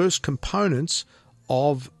 the first components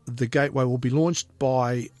of the Gateway will be launched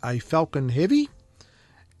by a Falcon Heavy.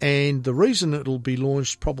 And the reason it'll be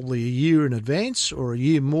launched probably a year in advance or a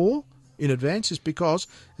year more in advance is because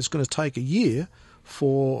it's going to take a year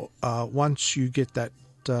for once you get that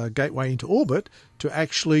Gateway into orbit to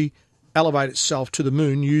actually elevate itself to the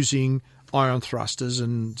moon using ion thrusters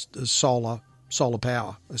and solar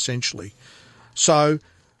power, essentially. So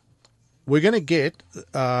we're going to get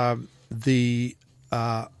the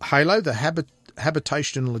Halo, the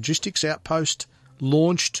Habitation and Logistics Outpost,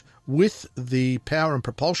 launched with the power and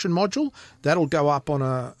propulsion module. That'll go up on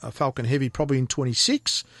a Falcon Heavy probably in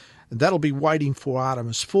 26. That'll be waiting for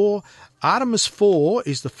Artemis 4. Artemis 4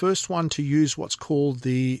 is the first one to use what's called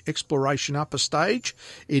the exploration upper stage.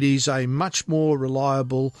 It is a much more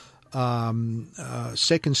reliable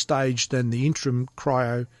second stage than the interim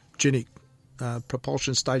cryogenic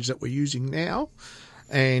propulsion stage that we're using now.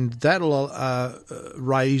 And that'll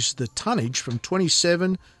raise the tonnage from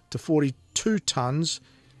 27 to 42 tons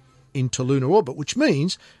into lunar orbit, which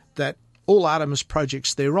means that all Artemis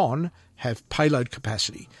projects they're on have payload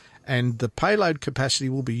capacity, and the payload capacity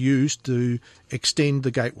will be used to extend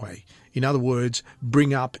the Gateway. In other words,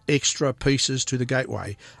 bring up extra pieces to the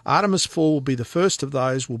Gateway. Artemis 4 will be the first of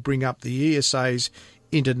those, will bring up the ESA's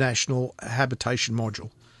International Habitation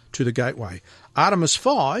Module to the Gateway. Artemis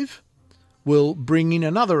 5 will bring in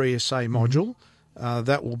another ESA module.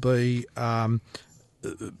 That will be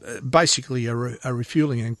basically a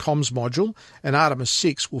refueling and comms module, and Artemis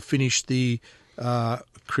 6 will finish the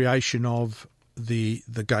creation of the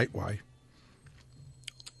Gateway.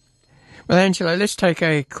 Well, Angelo, let's take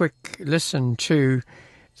a quick listen to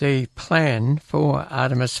the plan for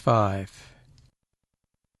Artemis 5.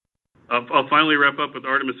 I'll finally wrap up with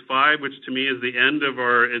Artemis 5, which to me is the end of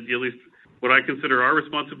at least what I consider our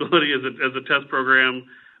responsibility as a test program.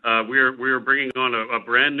 We are bringing on a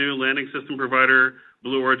brand new landing system provider.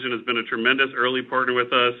 Blue Origin has been a tremendous early partner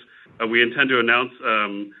with us. We intend to announce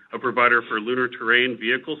a provider for lunar terrain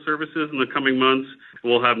vehicle services in the coming months.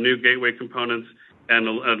 We'll have new Gateway components and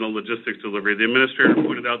a logistics delivery. The administrator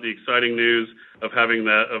pointed out the exciting news of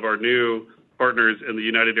our new partners in the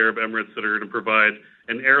United Arab Emirates that are going to provide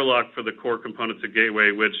an airlock for the core components of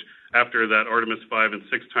Gateway, which after that Artemis 5 and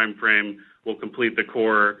 6 timeframe will complete the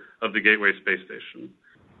core of the Gateway space station.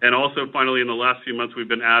 And also, finally, in the last few months,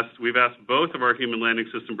 we've asked both of our human landing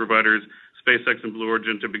system providers, SpaceX and Blue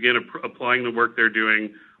Origin, to begin applying the work they're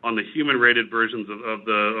doing on the human-rated versions of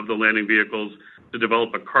the landing vehicles to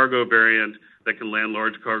develop a cargo variant that can land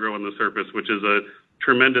large cargo on the surface, which is a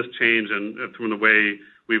tremendous change from the way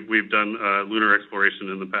we've done lunar exploration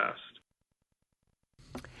in the past.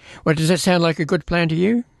 Well, does that sound like a good plan to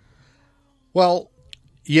you? Well,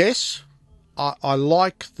 yes. I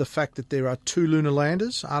like the fact that there are 2 lunar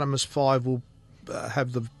landers. Artemis 5 will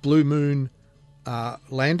have the Blue Moon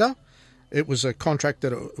lander. It was a contract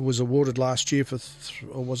that was awarded last year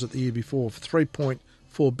or was it the year before, for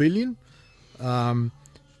 $3.4 billion.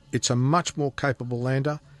 It's a much more capable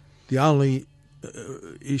lander. The only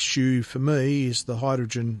issue for me is the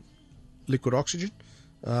hydrogen liquid oxygen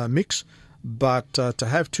mix. But to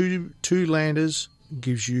have two landers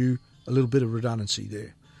gives you a little bit of redundancy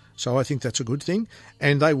there. So I think that's a good thing,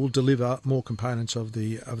 and they will deliver more components of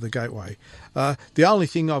the gateway. The only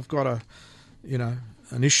thing I've got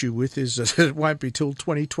an issue with is that it won't be till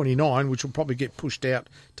 2029, which will probably get pushed out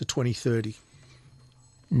to 2030.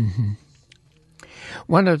 Mm-hmm.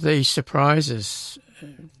 One of the surprises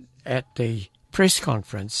at the press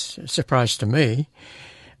conference, a surprise to me,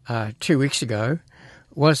 2 weeks ago,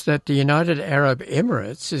 was that the United Arab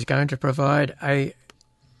Emirates is going to provide a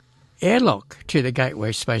airlock to the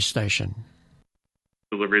Gateway space station.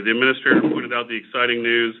 Delivery. The administrator pointed out the exciting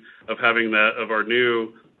news of our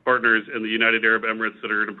new partners in the United Arab Emirates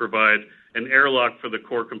that are going to provide an airlock for the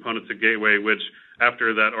core components of Gateway, which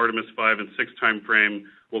after that Artemis 5 and 6 time frame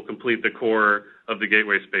will complete the core of the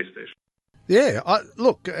Gateway space station. Yeah,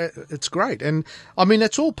 look, it's great. And, I mean,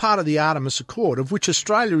 it's all part of the Artemis Accord, of which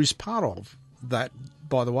Australia is part of that,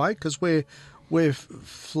 by the way, because we're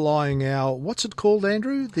flying our, what's it called,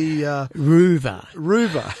 Andrew? The Rover.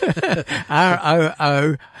 ROO-VER.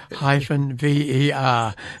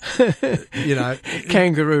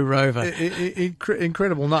 Kangaroo Rover.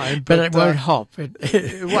 Incredible name. But it won't hop.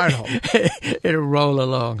 It won't hop. It'll roll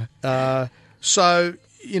along. So,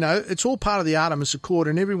 it's all part of the Artemis Accord,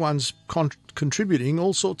 and everyone's contributing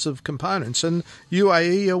all sorts of components, and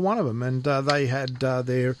UAE are one of them, and they had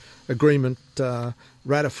their agreement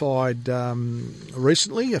ratified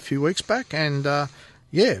recently, a few weeks back, and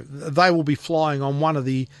they will be flying on one of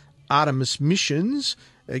the Artemis missions.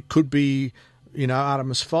 It could be,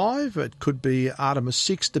 Artemis 5, it could be Artemis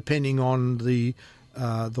 6, depending on the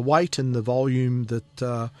weight and the volume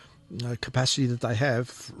that capacity that they have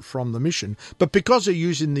from the mission. But because they're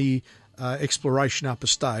using the exploration upper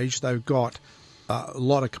stage, they've got a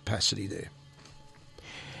lot of capacity there.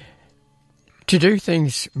 To do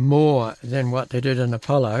things more than what they did in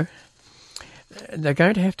Apollo, they're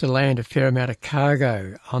going to have to land a fair amount of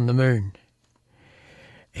cargo on the moon.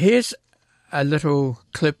 Here's a little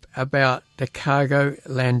clip about the cargo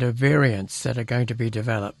lander variants that are going to be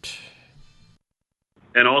developed.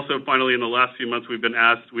 And also, finally, in the last few months, we've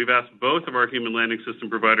asked both of our human landing system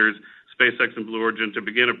providers, SpaceX and Blue Origin, to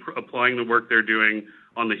begin applying the work they're doing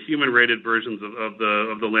on the human-rated versions of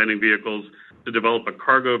the landing vehicles to develop a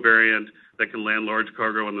cargo variant that can land large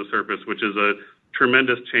cargo on the surface, which is a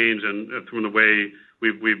tremendous change from the way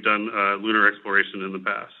we've done lunar exploration in the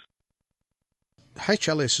past.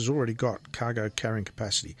 HLS has already got cargo carrying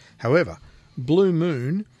capacity. However, Blue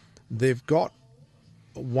Moon, they've got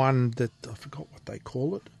one that, I forgot what they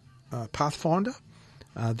call it, Pathfinder.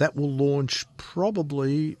 That will launch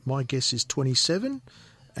probably, my guess is 27,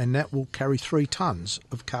 and that will carry 3 tons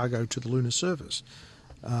of cargo to the lunar surface.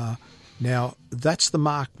 Now, that's the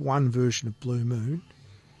Mark 1 version of Blue Moon.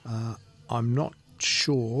 I'm not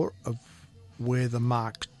sure of where the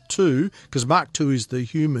Mark 2, because Mark 2 is the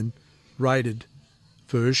human-rated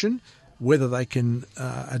version, whether they can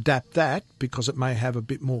adapt that, because it may have a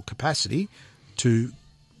bit more capacity to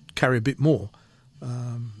carry a bit more.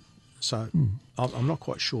 I'm not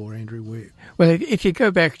quite sure, Andrew, where. Well, if you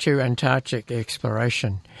go back to Antarctic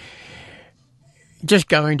exploration, just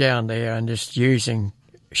going down there and just using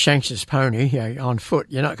Shanks's pony on foot,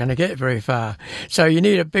 you're not going to get very far. So you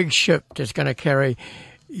need a big ship that's going to carry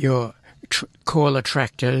your caller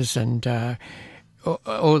tractors and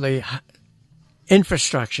all the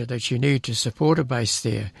infrastructure that you need to support a base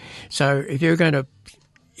there. So if you're going to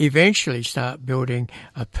eventually start building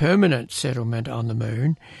a permanent settlement on the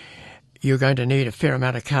moon, you're going to need a fair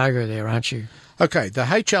amount of cargo there, aren't you? Okay, the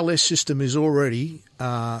HLS system is already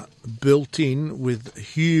built in with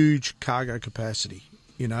huge cargo capacity.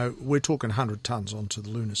 We're talking 100 tons onto the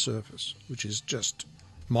lunar surface, which is just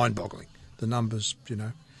mind-boggling. The numbers,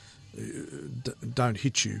 don't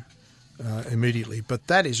hit you immediately. But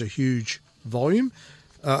that is a huge volume,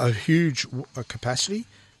 a huge capacity,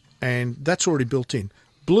 and that's already built in.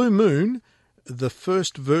 Blue Moon, the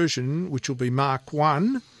first version, which will be Mark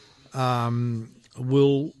 1,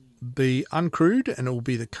 will be uncrewed, and it will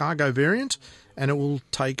be the cargo variant, and it will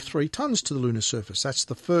take 3 tons to the lunar surface. That's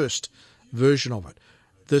the first version of it.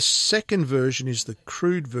 The second version is the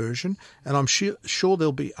crewed version, and I'm sure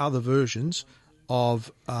there'll be other versions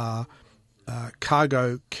of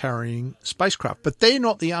cargo-carrying spacecraft. But they're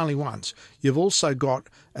not the only ones. You've also got,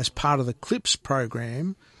 as part of the CLIPS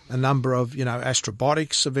program, a number of,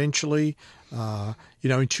 astrobotics eventually,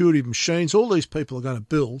 intuitive machines. All these people are going to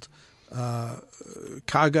build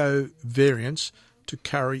cargo variants to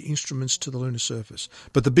carry instruments to the lunar surface.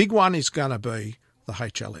 But the big one is going to be the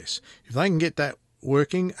HLS. If they can get that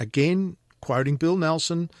working, again, quoting Bill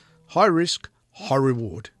Nelson, high risk, high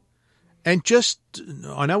reward. And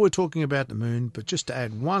I know we're talking about the moon, but just to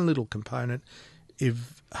add one little component,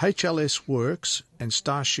 if HLS works and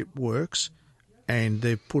Starship works, and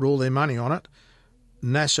they've put all their money on it,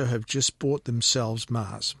 NASA have just bought themselves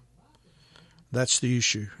Mars. That's the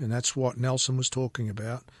issue, and that's what Nelson was talking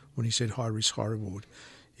about when he said high risk, high reward.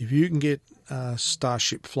 If you can get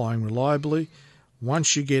Starship flying reliably,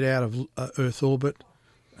 once you get out of Earth orbit,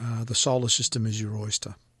 the solar system is your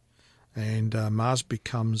oyster. And Mars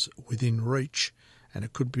becomes within reach, and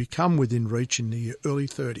it could become within reach in the early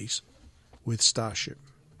 30s with Starship.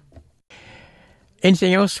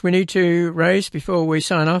 Anything else we need to raise before we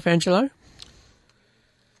sign off, Angelo?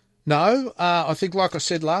 No, I think, like I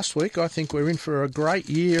said last week, I think we're in for a great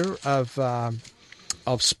year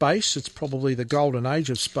of space. It's probably the golden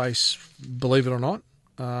age of space, believe it or not,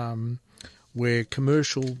 where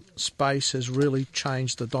commercial space has really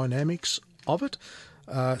changed the dynamics of it.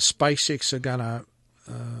 SpaceX are going to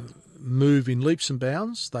move in leaps and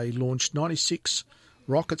bounds. They launched 96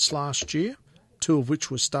 rockets last year, 2 of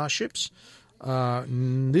which were Starships.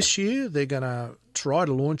 This year, they're going to try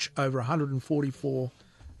to launch over 144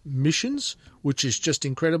 missions, which is just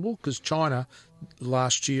incredible because China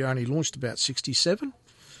last year only launched about 67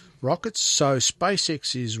 rockets. So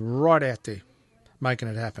SpaceX is right out there making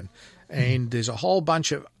it happen. And there's a whole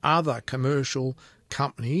bunch of other commercial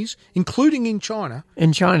companies, including in China.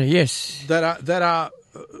 In China, yes. That are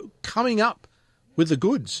coming up with the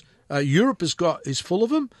goods. Europe is full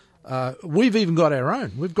of them. We've even got our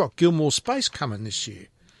own. We've got Gilmour Space coming this year.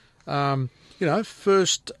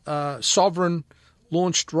 First sovereign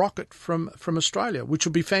launched rocket from Australia, which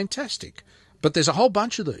will be fantastic. But there's a whole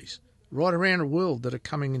bunch of these right around the world that are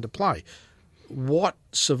coming into play. What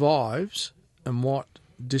survives and what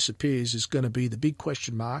disappears is going to be the big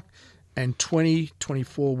question mark, and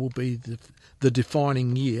 2024 will be the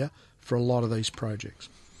defining year for a lot of these projects.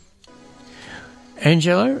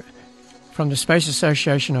 Angelo, from the Space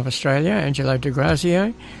Association of Australia, Angelo de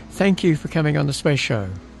Grazia, thank you for coming on the Space Show.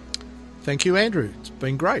 Thank you, Andrew. It's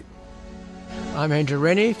been great. I'm Andrew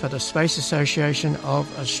Rennie for the Space Association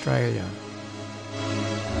of Australia.